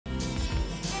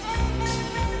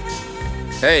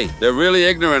Hey, they're really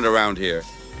ignorant around here.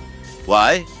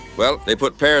 Why? Well, they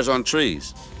put pears on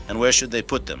trees. And where should they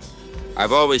put them?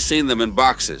 I've always seen them in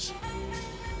boxes.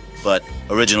 But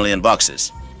originally in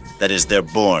boxes. That is, they're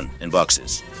born in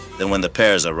boxes. Then when the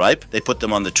pears are ripe, they put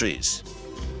them on the trees.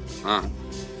 Huh.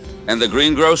 And the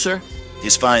greengrocer?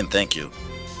 He's fine, thank you.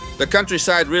 The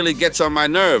countryside really gets on my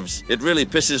nerves. It really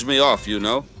pisses me off, you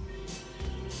know.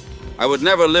 I would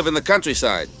never live in the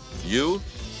countryside. You?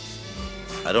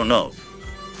 I don't know.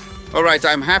 All right,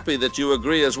 I'm happy that you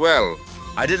agree as well.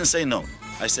 I didn't say no.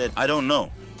 I said, I don't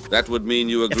know. That would mean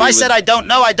you agree If I said I don't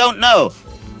know, I don't know.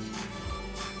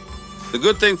 The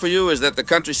good thing for you is that the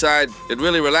countryside, it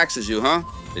really relaxes you, huh?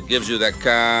 It gives you that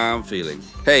calm feeling.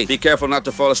 Hey, be careful not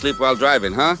to fall asleep while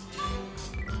driving, huh?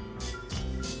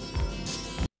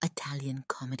 Italian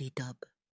comedy dub.